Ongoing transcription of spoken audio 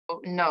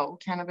no,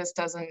 cannabis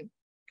doesn't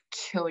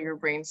kill your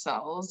brain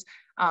cells.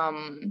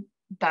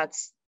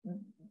 That's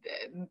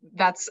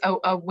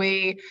a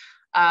way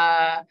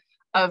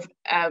of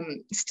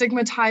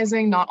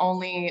stigmatizing not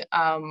only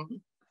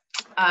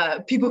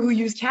people who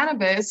use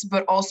cannabis,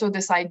 but also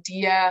this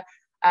idea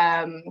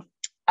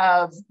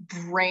of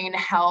brain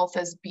health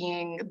as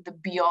being the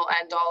be all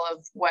end all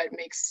of what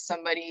makes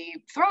somebody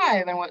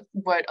thrive and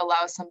what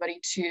allows somebody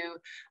to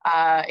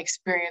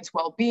experience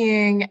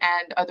well-being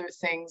and other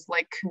things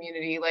like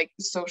community, like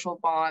social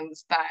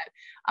bonds that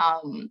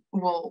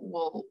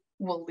will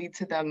lead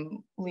to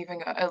them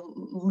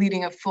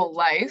leading a full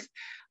life.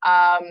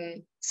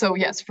 So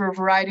yes, for a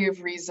variety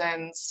of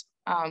reasons,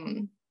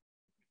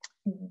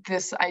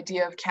 this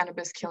idea of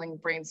cannabis killing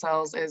brain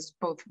cells is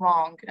both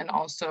wrong and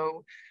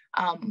also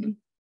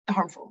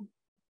harmful.